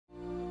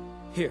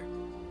Here,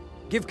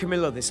 give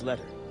Camilla this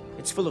letter.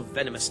 It's full of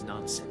venomous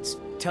nonsense.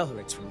 Tell her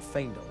it's from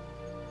Faendal.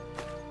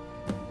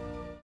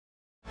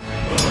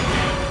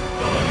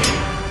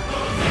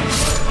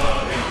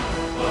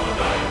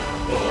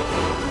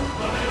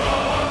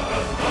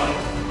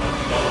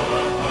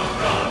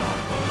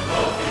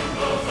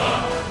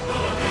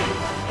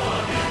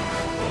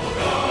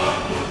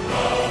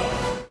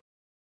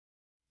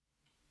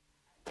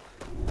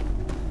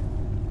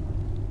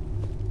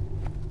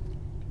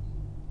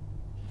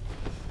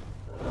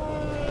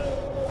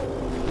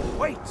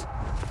 Wait!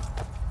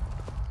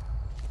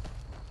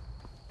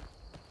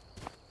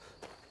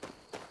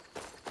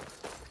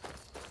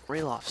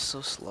 Ralof's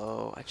so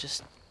slow. I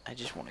just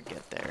want to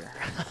get there.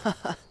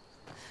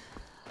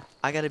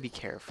 I gotta be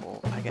careful.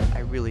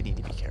 I really need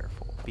to be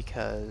careful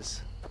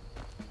because,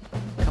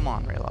 come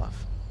on, Ralof.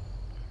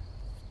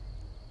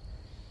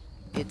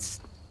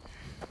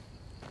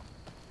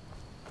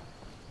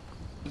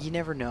 You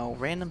never know.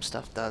 Random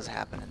stuff does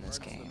happen in this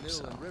game.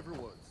 So.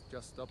 Riverwood,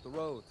 just up the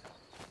road.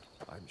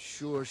 I'm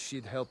sure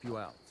she'd help you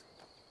out.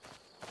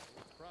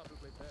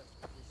 Probably best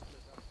if we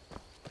split up.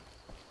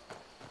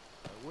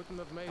 I wouldn't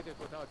have made it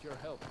without your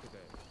help today.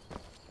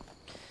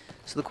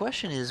 So the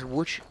question is,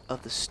 which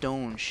of the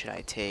stones should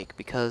I take?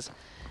 Because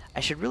I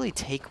should really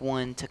take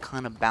one to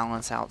kind of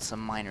balance out some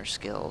minor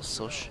skills.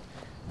 So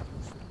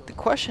the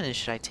question is,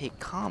 should I take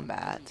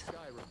combat?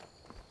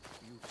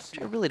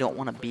 Which I really don't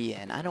want to be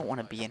in. I don't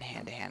want to be in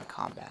hand-to-hand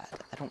combat.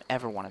 I don't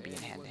ever want to be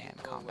in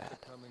hand-to-hand combat.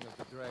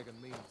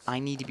 I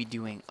need to be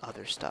doing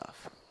other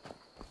stuff.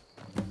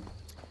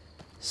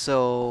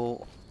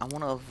 So I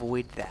want to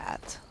avoid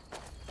that.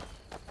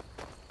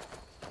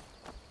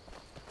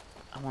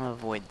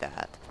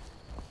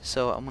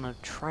 So I'm gonna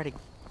try to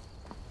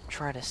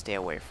stay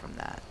away from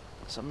that.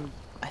 So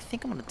I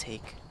think I'm gonna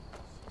take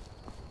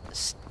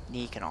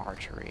sneak and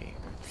archery,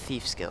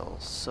 thief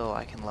skills, so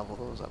I can level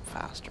those up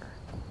faster.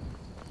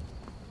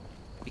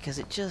 Because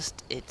if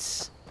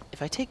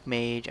I take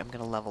mage, I'm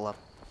gonna level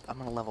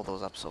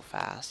those up so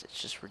fast. It's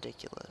just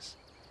ridiculous.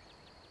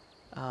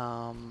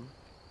 And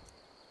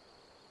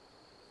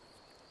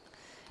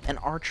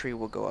archery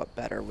will go up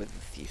better with the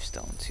thief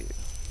stone too.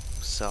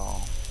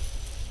 So.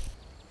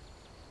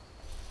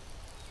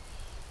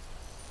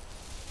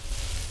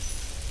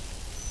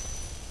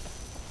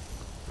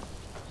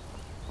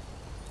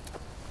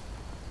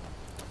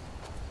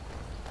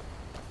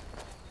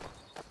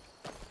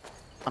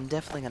 I'm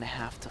definitely going to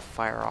have to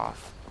fire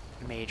off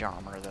mage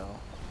armor, though.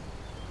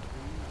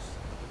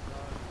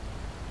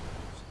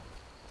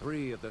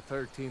 3 of the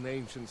 13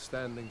 ancient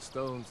standing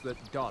stones that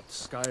dot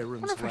Skyrim's I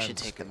wonder if I should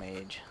take landscape. the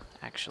mage,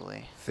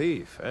 actually.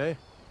 Thief, eh?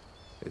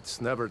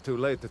 It's never too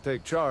late to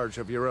take charge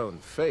of your own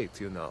fate,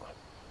 you know.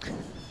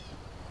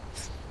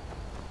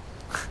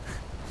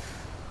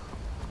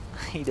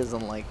 He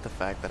doesn't like the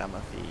fact that I'm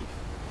a thief.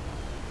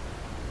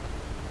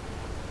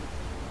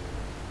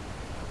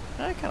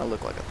 I kind of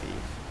look like a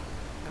thief.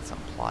 Got some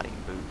plotting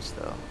boots,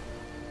 though.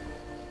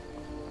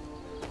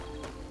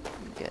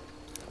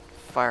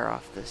 Fire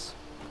off this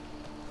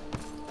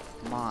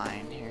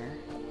mine here,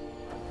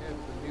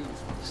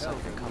 so I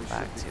can come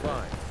back to it.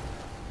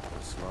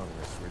 As long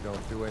as we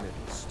don't do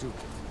anything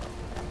stupid.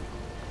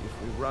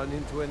 If we run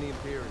into any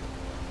Imperial.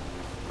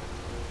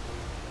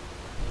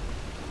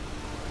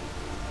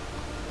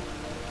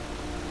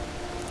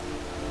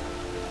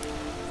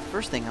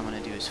 First thing I'm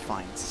gonna do is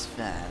find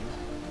Sven.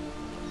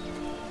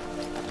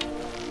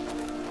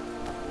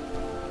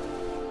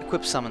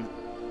 Equip summon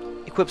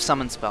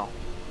spell.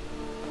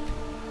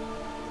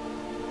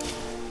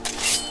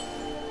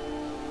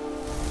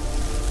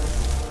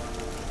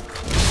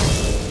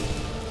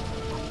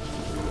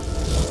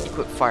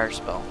 Equip fire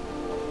spell.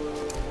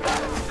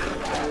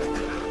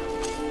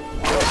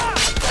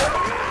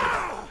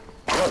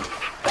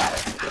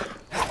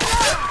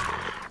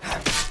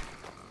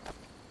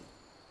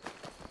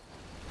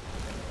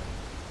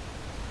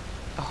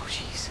 Oh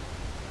jeez.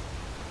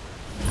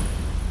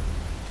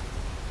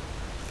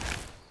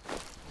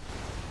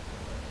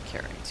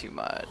 Carrying too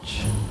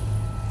much.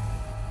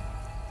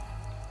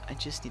 I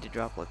just need to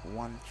drop like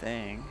one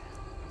thing.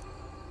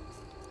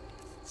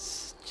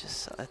 It's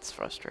just, that's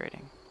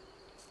frustrating.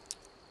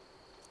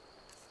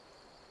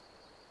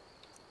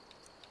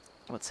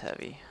 What's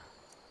heavy?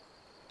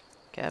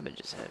 Cabbage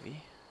is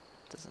heavy.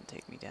 Doesn't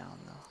take me down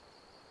though.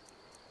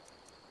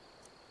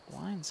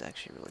 Wine's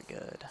actually really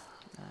good.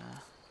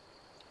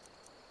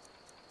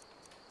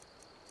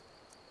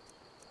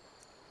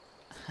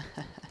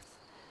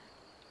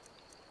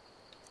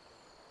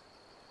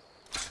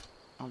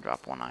 I'll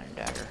drop one iron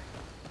dagger.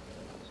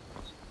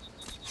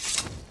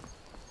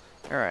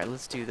 Alright,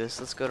 let's do this.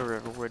 Let's go to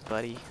Riverwood,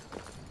 buddy.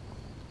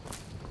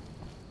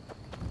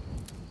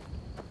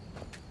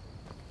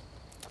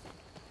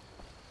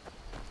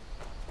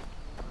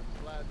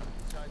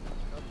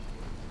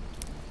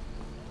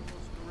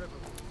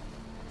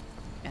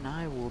 And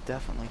I will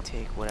definitely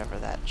take whatever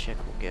that chick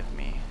will give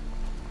me.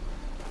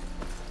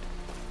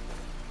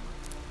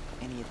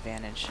 Any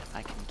advantage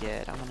I can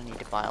get. I'm gonna need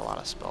to buy a lot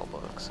of spell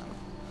books. And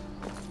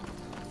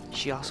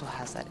she also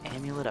has that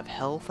amulet of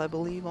health, I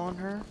believe, on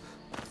her,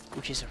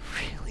 which is a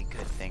really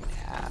good thing to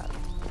have.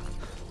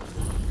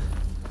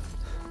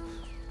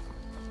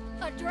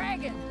 A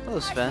dragon! Hello,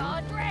 Sven.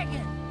 I saw a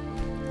dragon!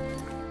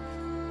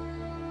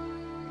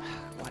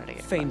 Why did I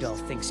get Faendal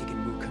quests? thinks he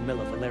can woo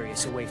Camilla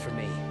Valerius away from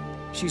me.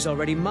 She's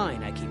already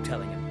mine, I keep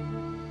telling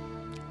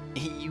him.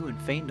 You and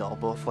Faendal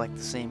both like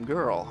the same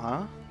girl,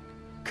 huh?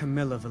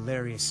 Camilla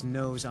Valerius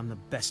knows I'm the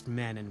best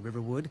man in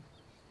Riverwood.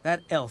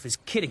 That elf is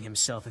kidding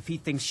himself if he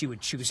thinks she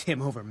would choose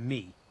him over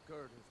me.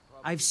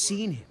 I've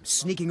seen him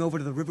sneaking over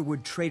to the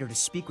Riverwood trader to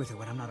speak with her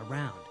when I'm not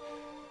around.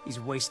 He's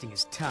wasting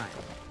his time.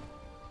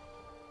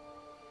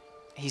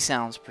 He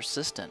sounds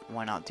persistent.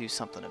 Why not do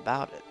something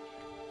about it?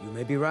 You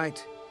may be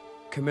right.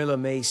 Camilla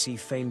may see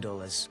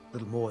Faendal as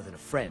little more than a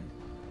friend,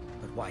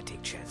 but why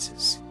take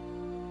chances?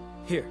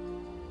 Here,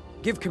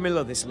 give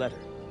Camilla this letter.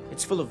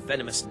 It's full of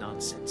venomous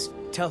nonsense.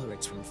 Tell her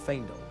it's from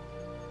Faendal.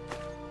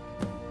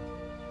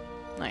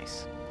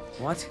 Nice.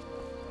 What?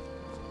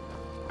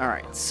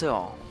 Alright,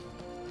 so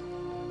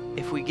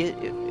if we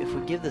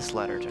give this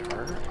letter to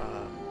her,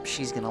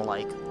 she's gonna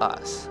like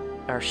us.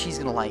 Or she's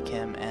gonna like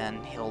him,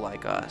 and he'll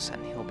like us,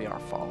 and he'll be our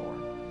follower.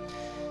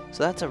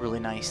 So that's a really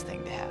nice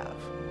thing to have.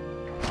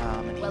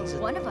 And Well, he's a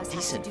one of us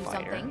has to decent do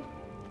fighter. something.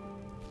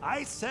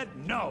 I said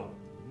no.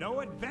 No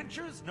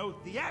adventures, no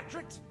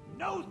theatrics,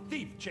 no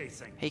thief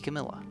chasing. Hey,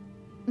 Camilla.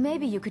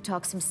 Maybe you could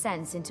talk some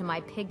sense into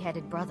my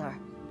pig-headed brother.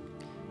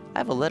 I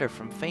have a letter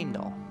from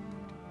Faendal.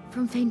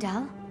 From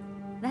Faendal?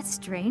 That's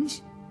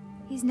strange.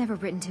 He's never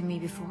written to me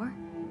before.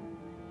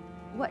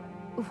 What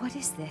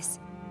is this?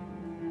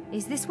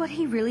 Is this what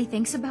he really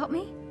thinks about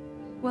me?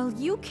 Well,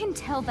 you can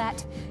tell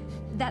that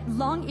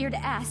long-eared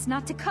ass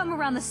not to come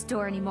around the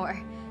store anymore.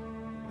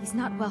 He's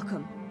not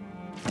welcome.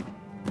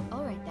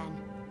 All right then.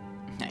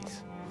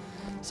 Nice.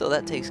 So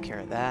that takes care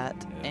of that.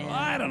 And Well,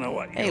 I don't know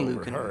what you Hey,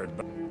 Lucan. overheard,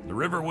 but the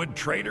Riverwood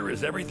Trader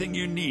is everything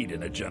you need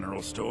in a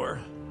general store.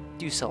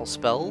 Do you sell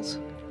spells?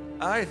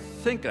 I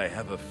think I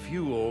have a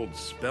few old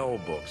spell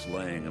books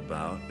laying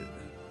about.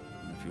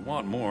 If you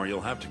want more,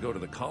 you'll have to go to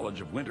the College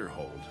of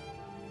Winterhold.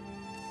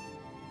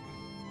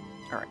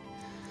 Alright.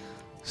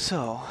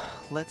 So,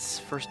 let's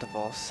first of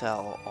all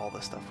sell all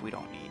the stuff we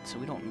don't need. So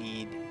we don't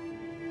need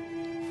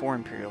 4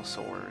 Imperial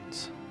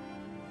Swords.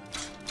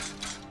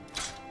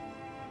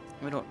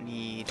 We don't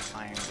need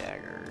Iron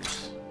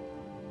Daggers.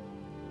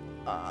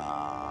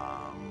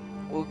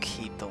 We'll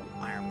keep the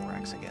Iron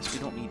Warracks, I guess. We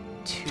don't need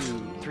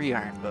 3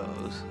 Iron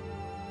Bows.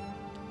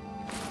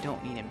 We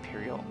don't need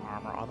Imperial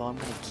Armor, although I'm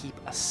going to keep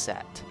a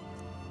set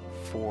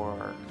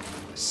for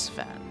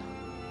Sven.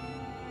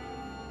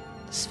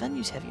 Does Sven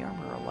use heavy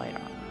armor or light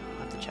armor?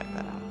 I'll have to check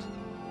that out.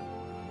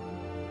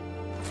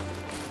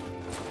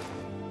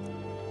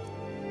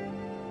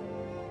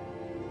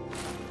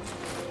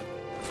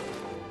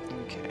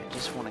 Okay, I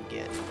just want to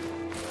get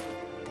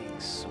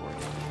things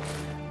sorted here.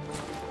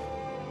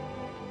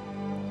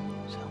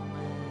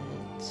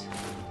 Helmet.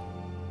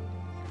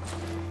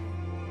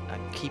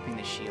 I'm keeping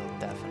the shield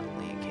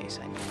definitely in case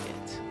I need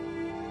it.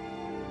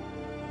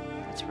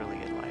 It's really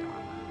good light armor.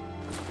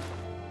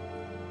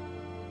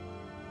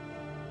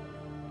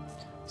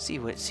 See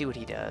what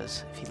he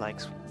does, if he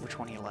likes, which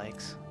one he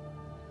likes.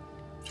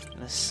 I'm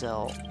gonna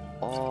sell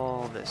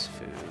all this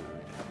food.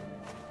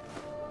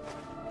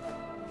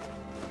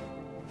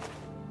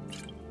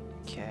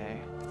 Okay.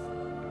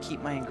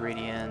 Keep my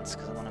ingredients,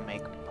 because I want to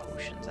make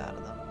potions out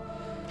of them.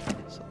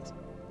 So it's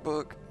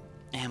book,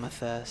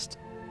 amethyst,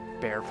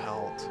 bear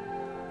pelt,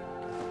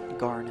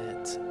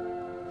 garnet,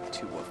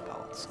 2 wolf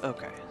pelts.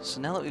 Okay, so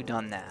now that we've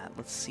done that,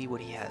 let's see what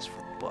he has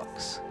for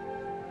books.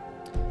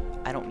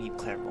 I don't need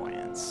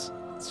clairvoyance.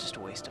 It's just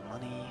a waste of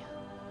money.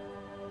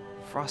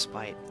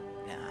 Frostbite,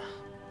 nah.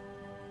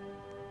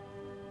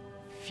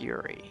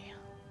 Fury.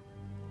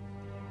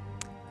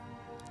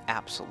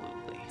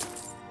 Absolutely.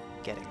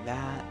 Getting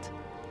that.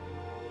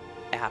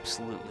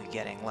 Absolutely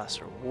getting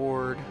lesser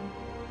ward.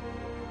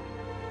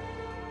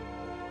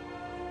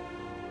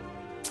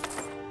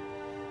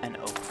 And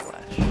oak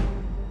flesh.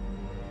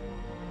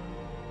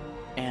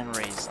 And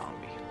raised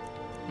zombie.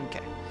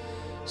 Okay.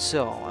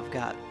 So, I've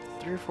got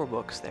 3 or 4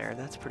 books there.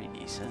 That's pretty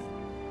decent.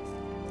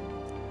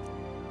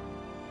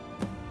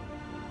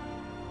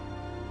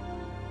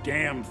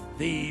 Damn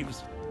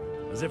thieves.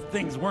 As if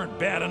things weren't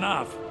bad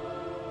enough.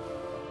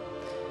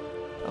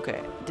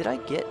 Okay, did I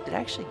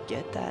actually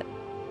get that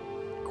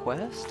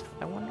quest,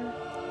 I wonder?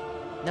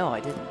 No,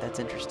 I didn't. That's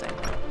interesting.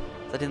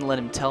 I didn't let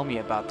him tell me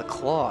about the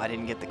claw. I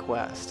didn't get the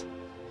quest.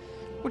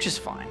 Which is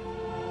fine.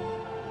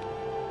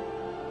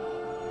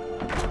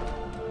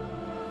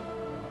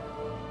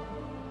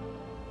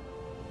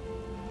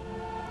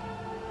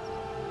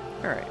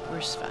 Alright,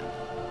 where's Sven?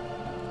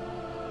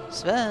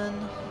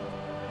 Sven!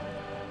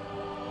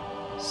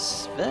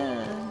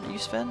 Sven! Are you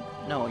Sven?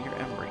 No, you're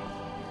Embry.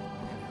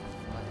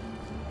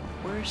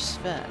 Where's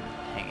Sven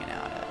hanging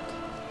out at?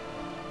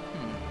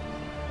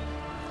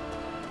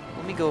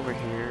 Let me go over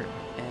here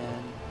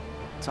and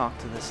talk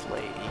to this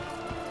lady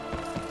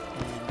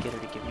and get her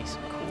to give me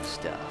some cool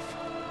stuff.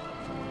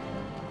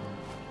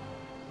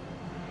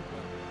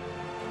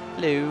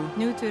 Hello.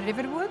 New to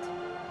Riverwood?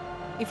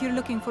 If you're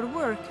looking for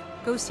work,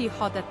 go see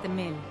Hod at the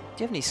mill. Do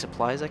you have any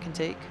supplies I can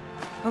take?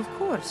 Of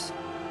course.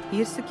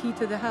 Here's the key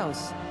to the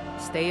house.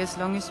 Stay as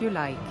long as you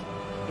like.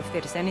 If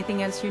there's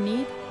anything else you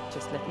need,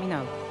 just let me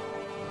know.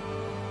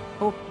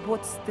 Oh,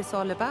 what's this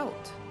all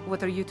about?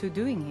 What are you two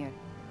doing here?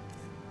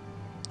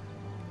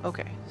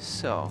 Okay,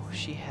 so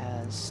she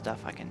has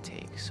stuff I can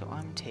take. So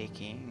I'm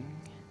taking...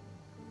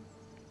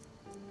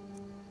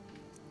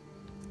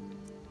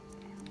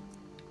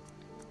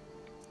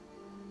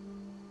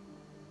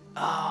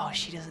 Oh,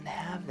 she doesn't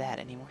have that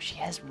anymore. She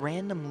has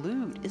random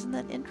loot. Isn't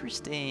that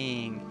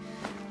interesting?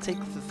 Take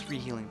the 3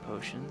 healing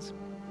potions.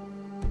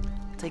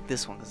 Take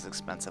this one because it's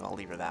expensive. I'll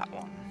leave her that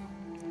one.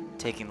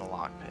 Taking the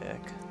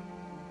lockpick.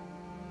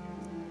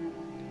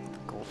 The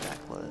gold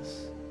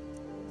necklace.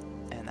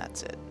 And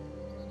that's it.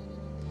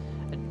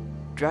 A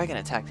dragon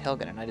attacked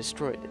Helgen and I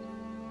destroyed it.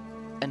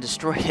 And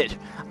destroyed it.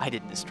 I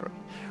didn't destroy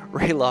it.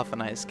 Ralof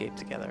and I escaped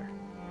together.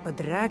 A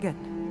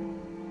dragon.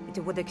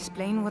 It would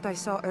explain what I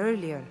saw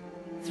earlier.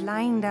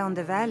 Flying down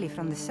the valley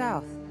from the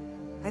south.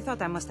 I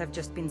thought I must have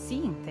just been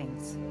seeing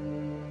things.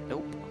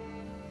 Nope.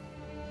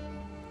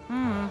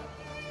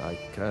 I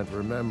can't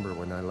remember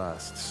when I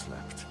last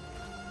slept.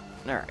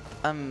 Alright,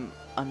 I'm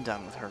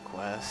done with her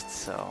quest,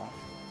 so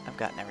I've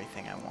gotten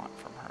everything I want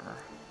from her.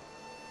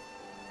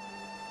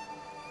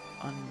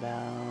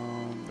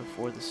 Unbound,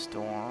 before the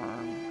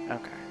storm.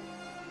 Okay.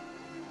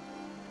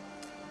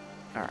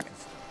 Alright.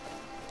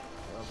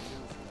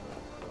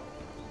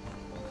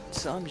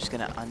 So I'm just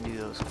gonna undo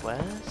those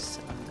quests,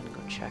 and I'm gonna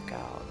go check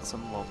out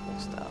some local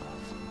stuff.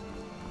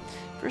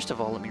 First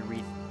of all, let me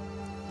read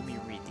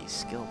these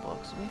skill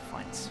books. Let me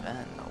find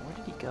Sven. Oh, where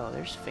did he go?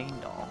 There's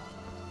Faendal.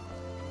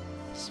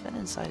 Is Sven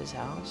inside his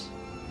house?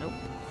 Nope.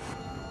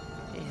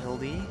 Hey,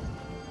 Hildy.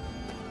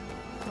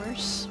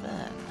 Where's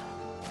Sven?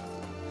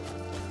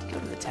 Did he go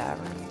to the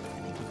tavern?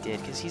 I think he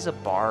did, because he's a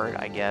bard,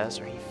 I guess,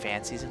 or he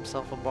fancies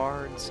himself a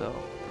bard, so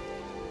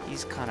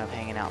he's kind of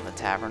hanging out in the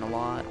tavern a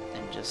lot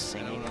and just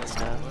singing and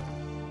stuff.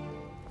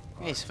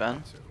 Hey,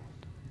 Sven.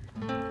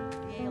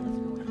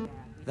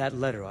 That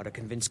letter ought to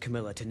convince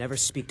Camilla to never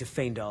speak to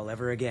Faendal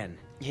ever again.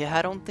 Yeah,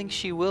 I don't think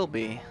she will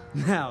be.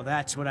 Now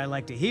that's what I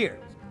like to hear.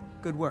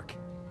 Good work.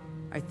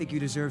 I think you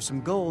deserve some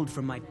gold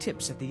from my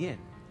tips at the inn.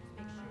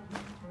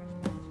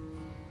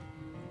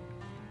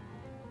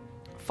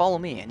 Follow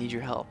me, I need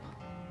your help.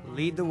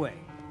 Lead the way.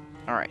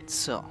 Alright,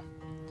 so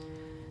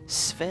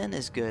Sven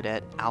is good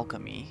at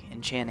alchemy,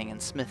 enchanting,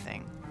 and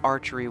smithing.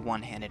 Archery,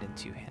 one-handed, and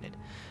two-handed.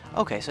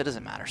 Okay, so it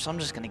doesn't matter. So I'm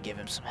just going to give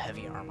him some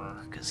heavy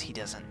armor, because he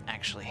doesn't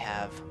actually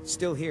have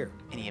Still here.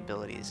 any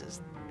abilities as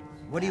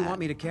What do you want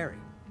me to carry?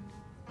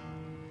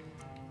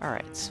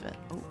 Alright, Sven.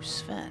 Oh,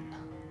 Sven.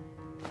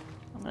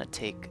 I'm going to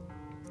take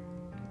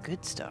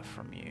good stuff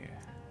from you.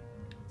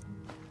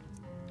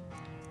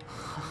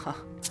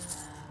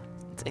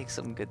 Take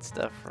some good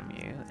stuff from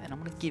you, and I'm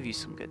going to give you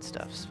some good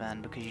stuff,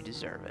 Sven, because you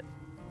deserve it.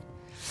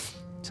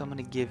 So I'm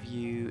going to give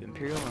you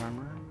Imperial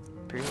Armor,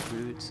 Imperial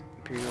Boots,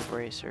 Imperial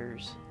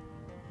Bracers.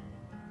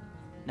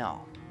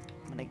 No,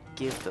 I'm going to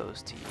give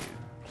those to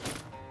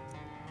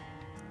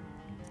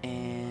you.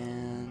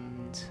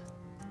 And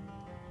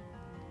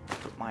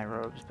put my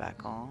robes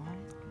back on.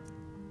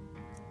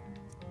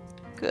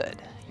 Good,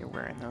 you're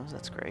wearing those,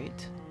 that's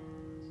great.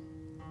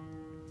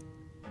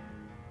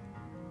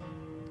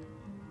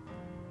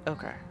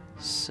 Okay,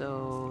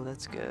 so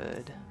that's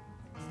good.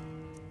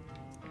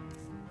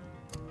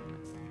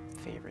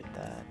 Favorite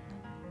that.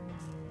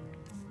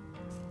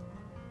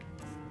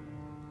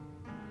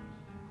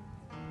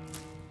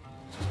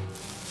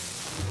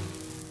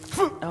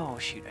 Oh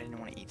shoot, I didn't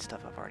want to eat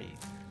stuff I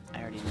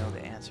already know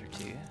the answer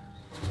to.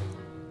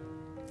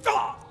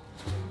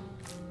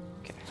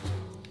 Okay.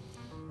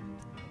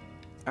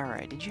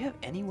 Alright, did you have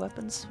any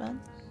weapons,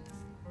 Sven?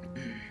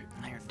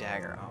 Iron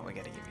dagger. Oh, we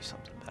gotta give you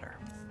something better.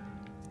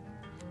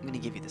 I'm gonna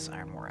give you this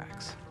iron war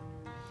axe.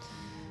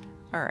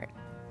 Alright.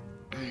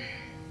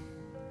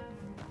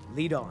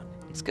 Lead on.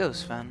 Let's go,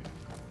 Sven.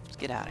 Let's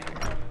get out of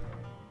here.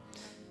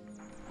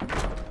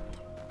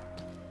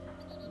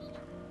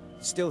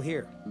 Still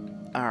here.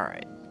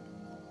 Alright.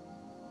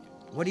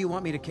 What do you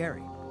want me to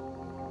carry?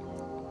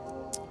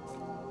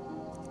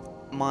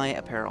 My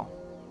apparel.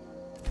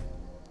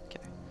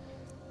 Okay.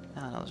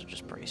 No, those are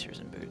just bracers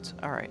and boots.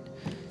 Alright.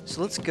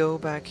 So let's go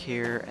back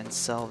here and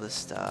sell this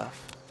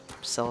stuff.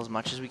 Sell as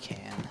much as we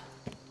can.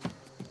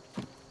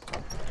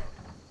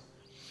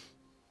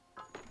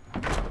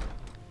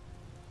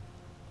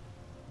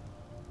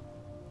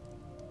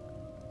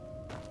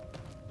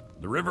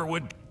 The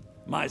Riverwood,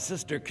 my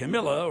sister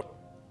Camilla.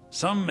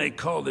 Some may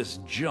call this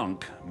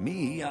junk.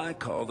 Me, I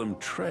call them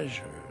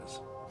treasures.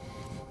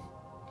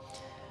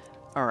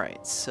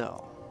 Alright,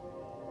 so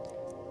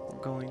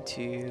we're going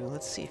to,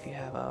 let's see if you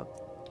have a,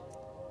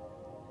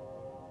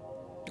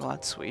 oh,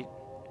 that's sweet.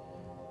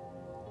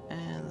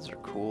 And those are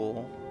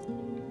cool.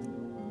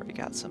 Already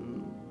got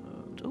some,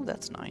 oh,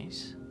 that's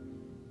nice.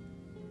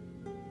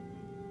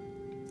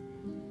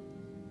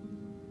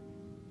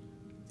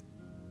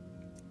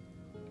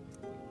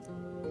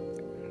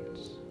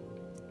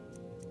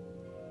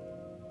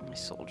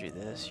 you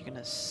this. You're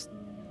gonna...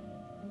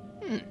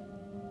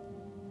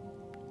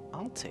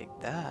 I'll take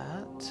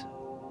that.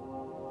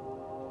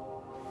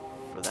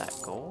 For that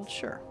gold?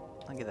 Sure.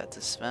 I'll give that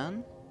to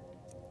Sven.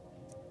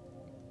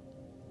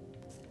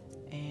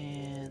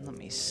 And let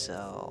me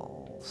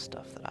sell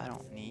stuff that I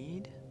don't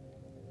need.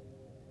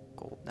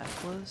 Gold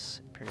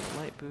necklace, Imperial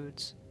light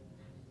boots.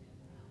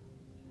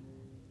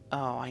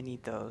 Oh, I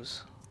need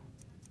those.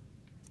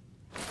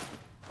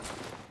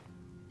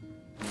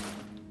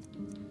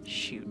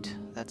 Shoot,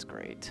 that's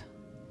great.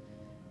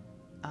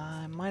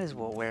 I might as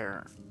well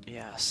wear,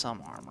 yeah,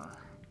 some armor.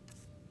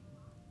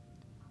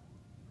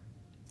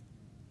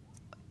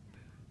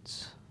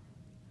 Boots.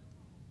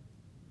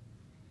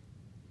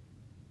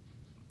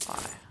 Buy.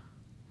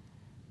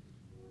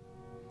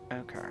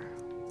 Okay.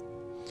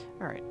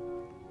 Alright.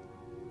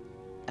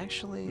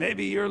 Actually...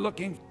 Maybe you're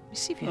looking... Let me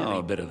see if you Oh, have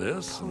a bit of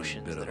this, and a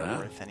potions bit of that are that.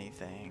 worth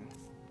anything.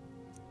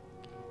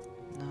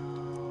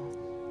 No.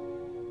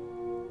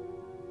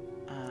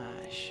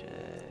 I should...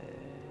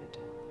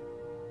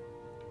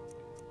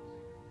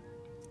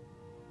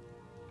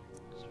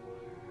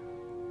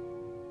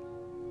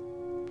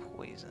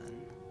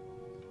 Poison.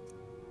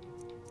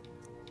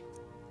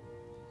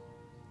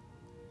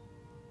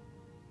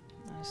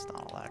 It's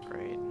not all that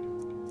great.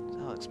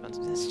 How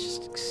expensive? It's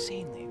just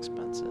insanely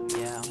expensive.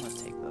 Yeah, I'm gonna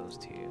take those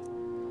too.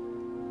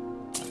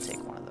 I'll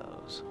take one of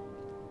those.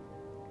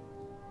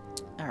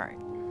 Alright.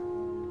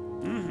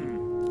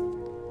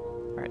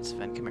 Alright,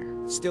 Sven, come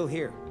here. Still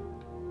here.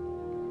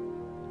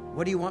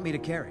 What do you want me to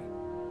carry?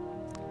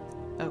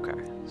 Okay,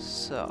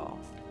 so...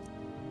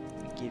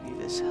 let me give you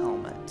this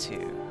helmet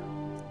too.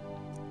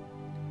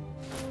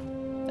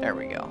 There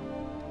we go.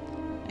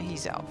 And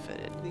he's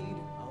outfitted. Lead,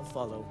 I'll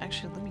follow.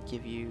 Actually, let me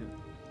give you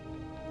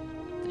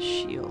the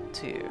shield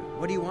too.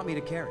 What do you want me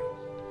to carry?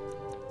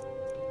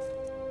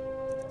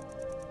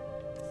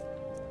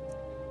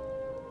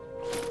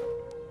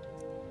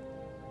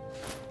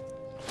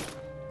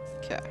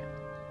 Okay.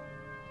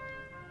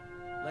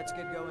 Let's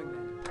get going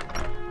then.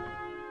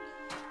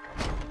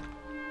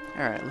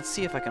 Alright, let's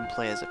see if I can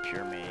play as a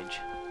pure mage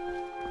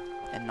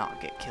and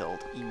not get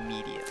killed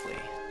immediately.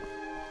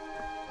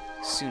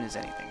 As soon as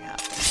anything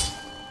happens.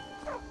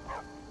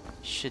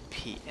 Should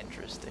be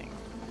interesting.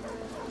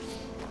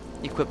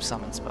 Equip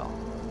summon spell.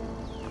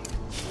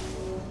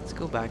 Let's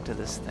go back to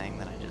this thing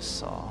that I just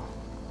saw.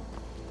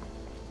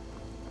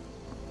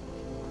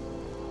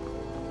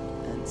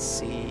 And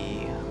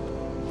see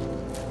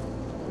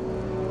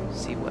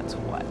what's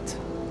what.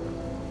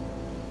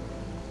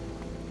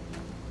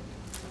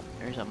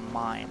 There's a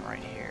mine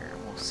right here.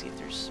 We'll see if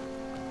there's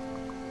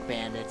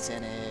bandits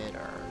in it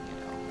or, you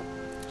know,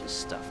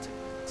 just stuff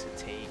to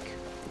take,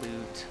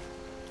 loot.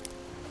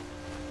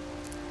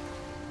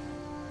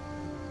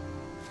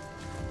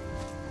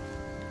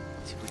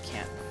 See if we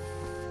can't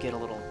get a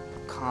little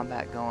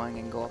combat going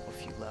and go up a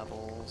few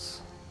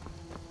levels.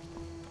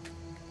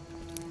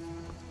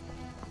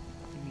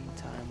 In the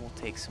meantime, we'll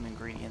take some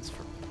ingredients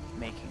for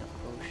making of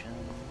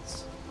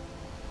potions.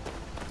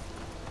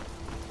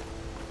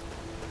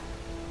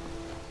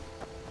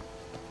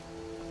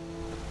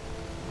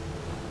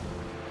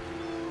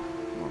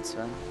 Come on,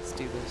 Sven, let's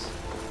do this.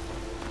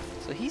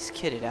 So he's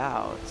kitted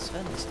out.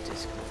 Sven is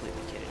just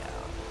completely kitted out.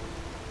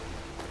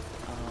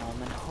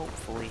 And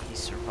hopefully he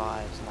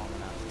survives long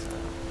enough to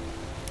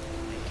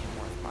make him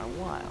worth my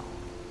while.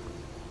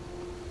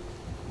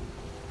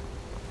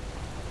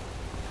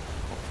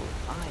 Hopefully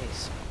I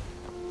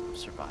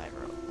survive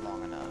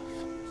long enough.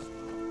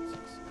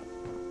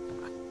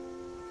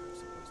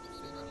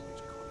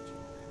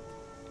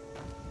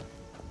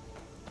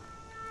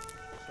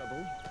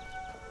 Trouble?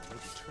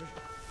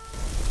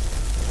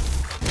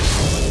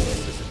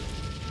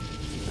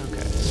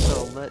 Okay,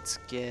 so let's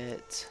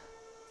get...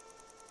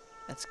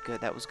 That's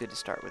good. That was good to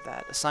start with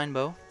that. Assign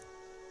bow.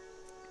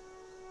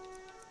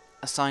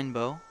 Assign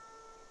bow.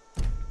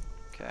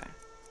 Okay.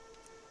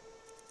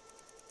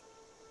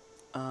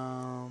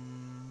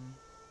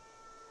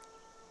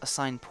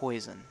 Assign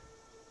poison.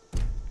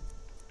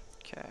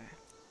 Okay.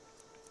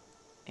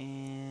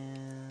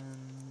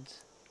 And...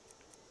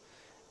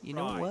 You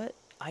know what?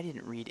 I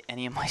didn't read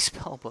any of my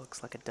spell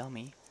books like a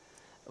dummy.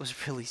 It was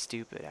really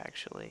stupid,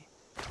 actually.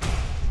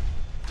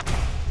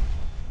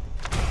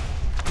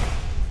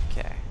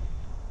 Okay.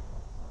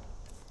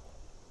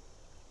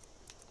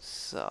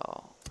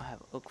 So, I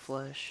have oak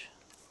flesh,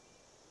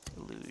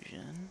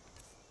 illusion,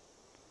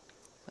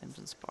 flames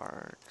and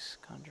sparks,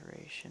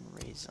 conjuration,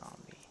 raise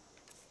zombie,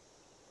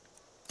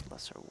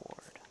 lesser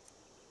ward.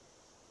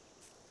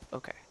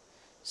 Okay,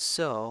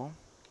 so,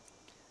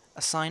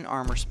 assign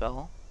armor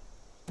spell,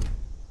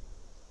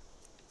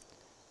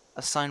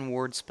 assign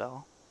ward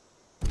spell,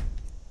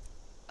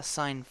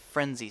 assign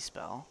frenzy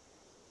spell,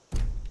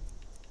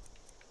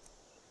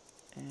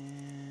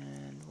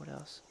 and what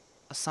else?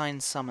 Assign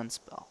summon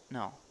spell.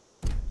 No.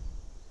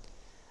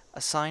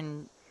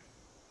 Assign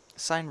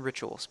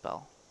ritual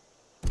spell.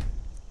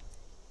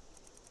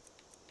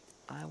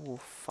 I will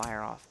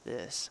fire off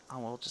this. I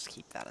will just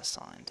keep that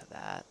assigned to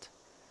that.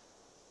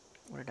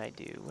 What did I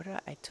do?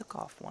 I took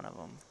off one of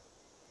them.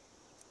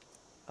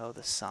 Oh,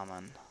 the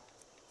summon.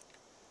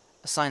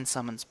 Assign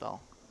summon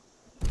spell.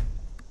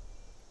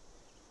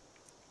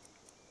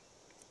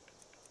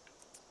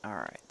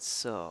 Alright,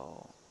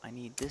 so I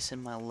need this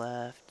in my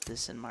left,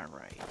 this in my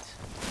right.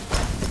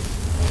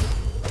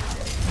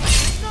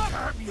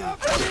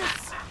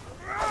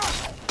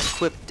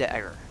 Equip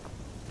dagger.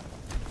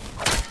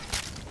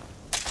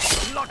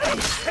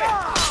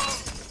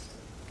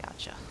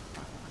 Gotcha.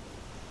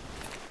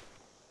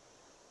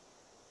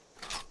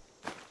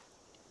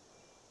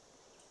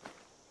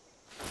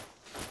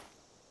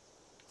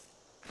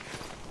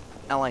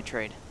 Ally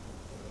trade.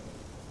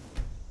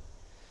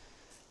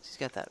 He's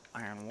got that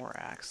iron war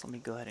axe. Let me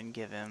go ahead and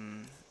give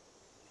him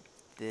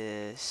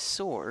this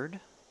sword.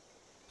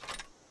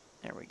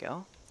 There we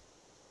go.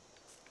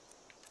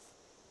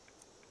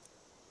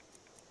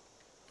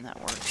 And that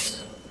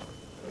works.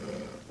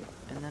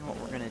 And then what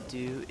we're gonna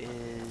do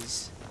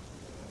is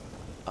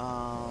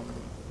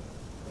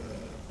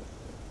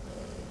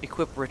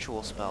equip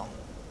ritual spell.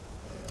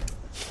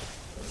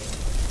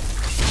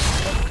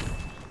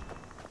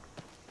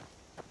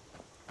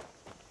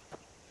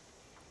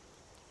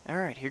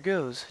 Alright, here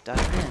goes. Dive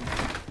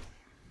in.